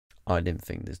I didn't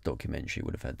think this documentary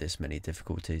would have had this many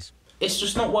difficulties. It's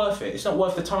just not worth it. It's not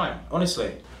worth the time,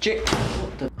 honestly. I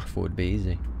thought it'd be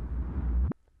easy.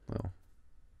 Well,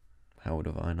 how would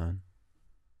have I known?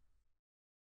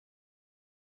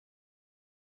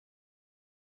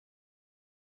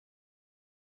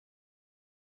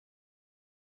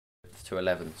 To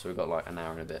 11, so we've got like an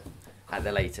hour and a bit at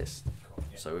the latest.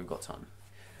 So we've got time.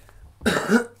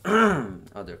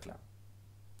 I'll do a clap.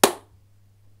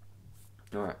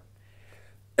 Alright.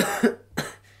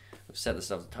 We've set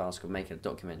ourselves the task of making a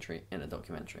documentary in a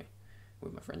documentary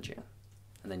with my friend Gian.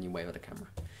 And then you wave at the camera.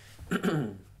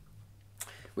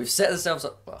 We've set ourselves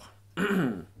a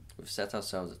we've set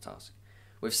ourselves a task.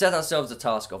 We've set ourselves the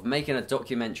task of making a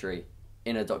documentary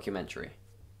in a documentary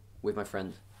with my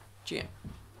friend Gian.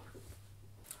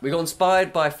 We got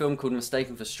inspired by a film called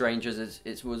Mistaken for Strangers.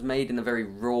 It was made in a very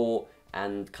raw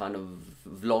and kind of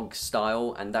vlog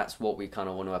style, and that's what we kind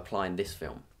of want to apply in this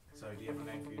film. So, do you have a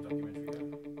name for your documentary yet?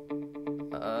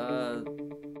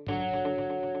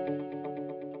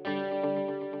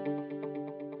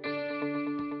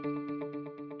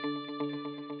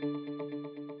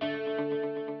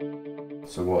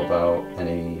 So what about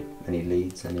any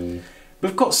leads?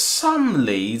 We've got some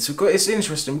leads. It's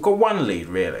interesting. We've got one lead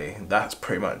really. That's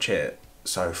pretty much it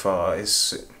so far.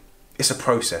 It's a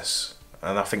process,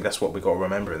 and I think that's what we've got to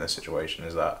remember in this situation,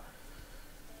 is that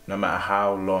no matter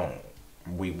how long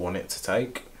we want it to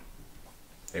take,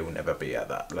 it will never be at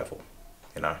that level,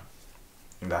 you know.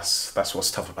 And that's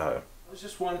what's tough about it. I was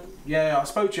just yeah, I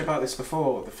spoke to you about this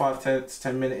before, the 5 to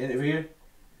 10 minute interview.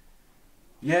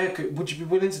 Yeah, would you be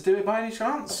willing to do it by any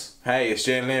chance? Hey, it's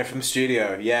Gian Leo from the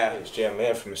studio. Yeah, it's Gian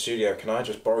Leo from the studio. Can I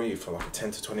just borrow you for like a 10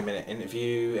 to 20 minute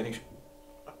interview?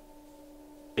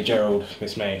 Hey Gerald,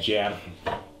 it's me, Gian.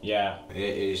 Yeah. It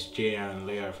is Gian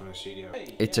Leo from the studio.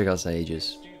 It took us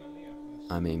ages.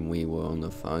 I mean, we were on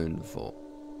the phone for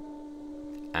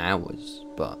hours,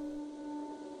 but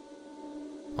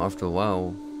after a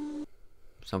while,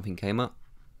 something came up.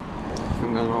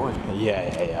 Everything going the right way?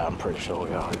 Yeah, I'm pretty sure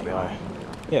we are.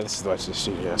 Yeah, this is the way to the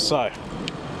studio. So,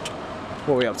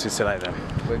 what are we up to today then?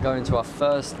 We're going to our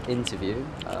first interview.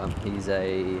 He's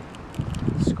a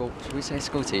school, should we say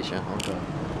school teacher?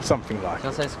 Something like. Can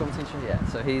I say school teacher? Yeah.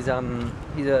 So he's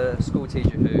a school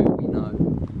teacher who we know,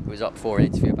 who is up for an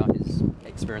interview about his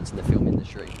experience in the film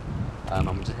industry. And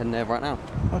we're just heading there right now.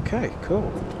 Okay,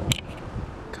 cool.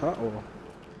 Cut or?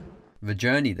 The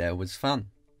journey there was fun.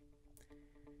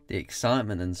 The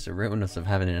excitement and surrealness of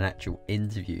having an actual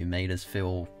interview made us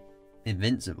feel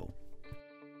invincible.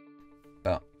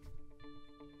 But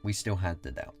we still had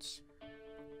the doubts.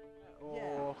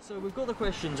 Yeah, so we've got the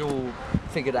questions all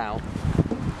figured out.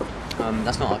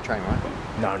 That's not our train, right?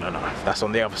 No. That's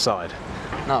on the other side.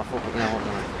 No, I thought,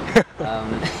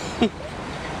 no.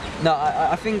 No,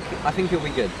 I think it'll be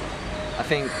good. I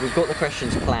think we've got the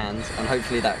questions planned, and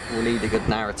hopefully that will lead a good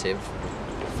narrative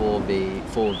for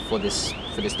this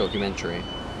documentary.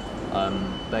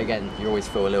 But again, you always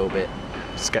feel a little bit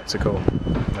skeptical.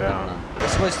 Yeah. We're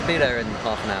supposed to be there in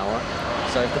half an hour,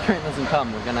 so if the train doesn't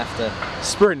come, we're gonna have to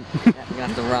sprint. Yeah, we're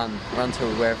gonna have to run to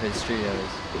wherever his studio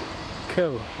is.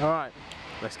 Cool. All right,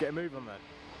 let's get a move on then.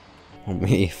 When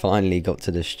we finally got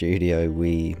to the studio,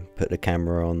 we put the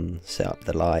camera on, set up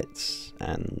the lights,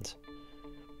 and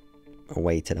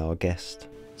awaited our guest.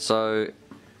 So,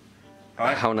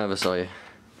 Hi. How nervous are you?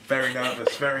 Very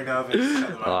nervous, very nervous.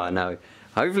 Oh no.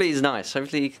 Hopefully he's nice.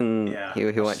 Hopefully he can. Yeah.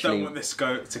 He'll I actually. don't want this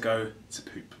to go to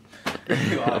poop.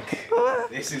 Like,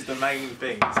 this is the main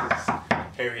thing.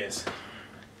 Here he is.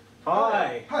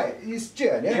 Hi. Hi, it's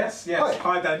Gian, yeah? Yes.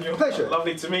 Hi Daniel. Pleasure.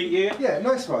 Lovely to meet you. Yeah,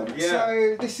 nice one. Yeah.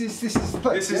 So this is the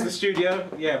place. This is the studio.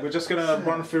 Yeah, we're just gonna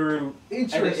run through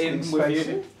interesting editing with space.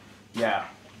 you. Yeah.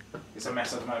 It's a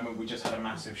mess at the moment. We just had a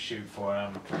massive shoot for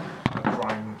a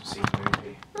crime scene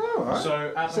movie. Oh, alright.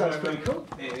 So at the Sounds moment, pretty cool.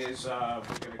 it is we're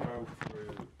gonna go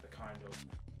through the kind of.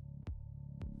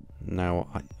 Now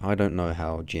I don't know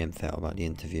how Gian felt about the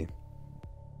interview,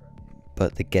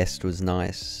 but the guest was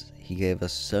nice. He gave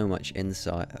us so much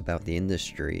insight about the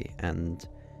industry, and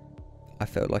I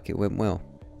felt like it went well.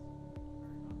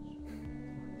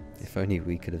 If only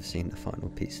we could have seen the final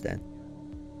piece then,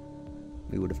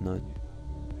 we would have known.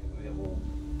 It will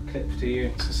clip to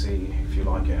you to see if you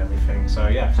like it and everything. So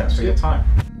yeah, thanks for your time.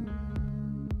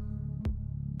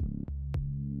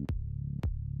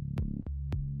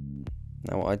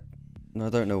 Now I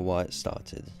don't know why it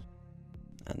started,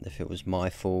 and if it was my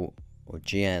fault or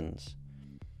Gian's,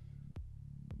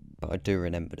 but I do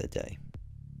remember the day.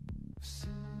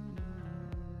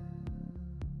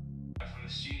 From the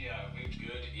studio,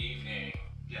 good evening.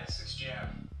 Yes, it's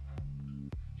Gian.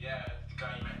 Yeah, the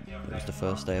guy you met the other It was the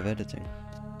first day of editing.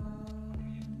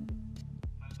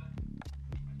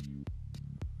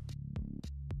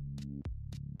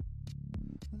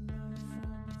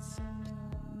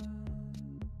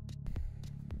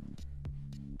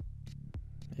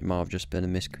 It might have just been a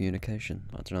miscommunication,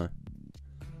 I don't know.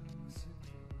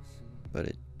 But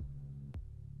it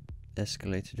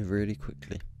escalated really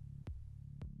quickly.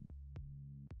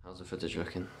 How's the footage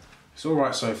looking? It's all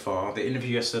right so far. The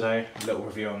interview yesterday, a little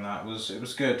review on that, it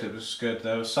was good. It was good.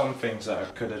 There were some things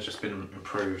that could have just been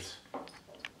improved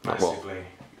massively.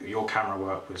 Your camera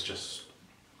work was just...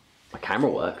 My camera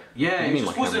work? Yeah, What do you it mean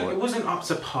just my camera work? it wasn't up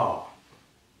to par.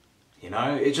 You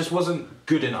know, it just wasn't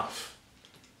good enough.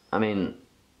 I mean,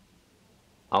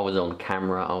 I was on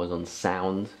camera, I was on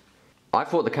sound. I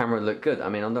thought the camera looked good. I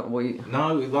mean, I'm not... What you...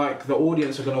 No, like, the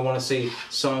audience are going to want to see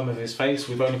some of his face.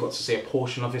 We've only got to see a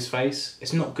portion of his face.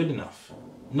 It's not good enough.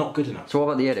 Not good enough. So what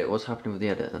about the edit? What's happening with the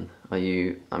edit then? Are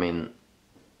you... I mean...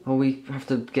 Well, we have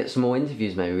to get some more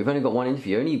interviews maybe. We've only got one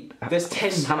interview. There's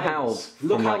 10 somehow days.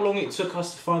 Look how long it took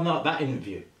us to find out that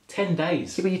interview. 10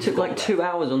 days. Yeah, but you took like 2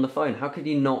 hours on the phone. How could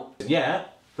you not... Yeah,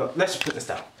 look, let's put this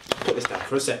down. Put this down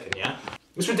for a second, yeah?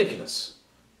 It's ridiculous,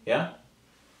 yeah?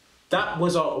 That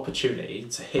was our opportunity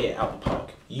to hit it out the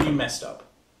park. You messed up.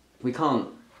 We can't...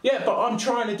 Yeah, but I'm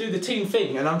trying to do the team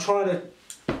thing and I'm trying to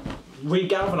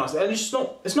re-galvanise it, and it's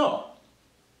just not.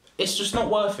 It's just not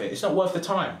worth it. It's not worth the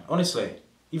time, honestly.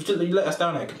 You let us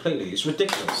down here completely. It's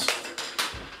ridiculous.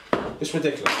 It's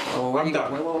ridiculous. Oh, I'm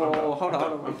done. Whoa, hold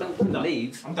on. I'm done. Don't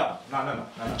leave. I'm done. No.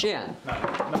 Gian.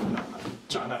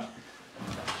 No.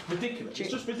 Ridiculous.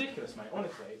 It's just ridiculous, mate.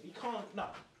 Honestly, you can't. No.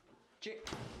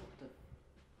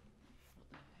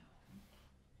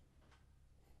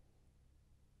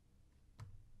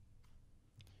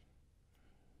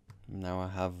 Now I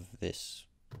have this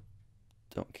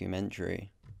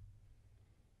documentary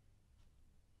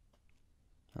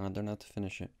and I don't know how to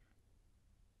finish it.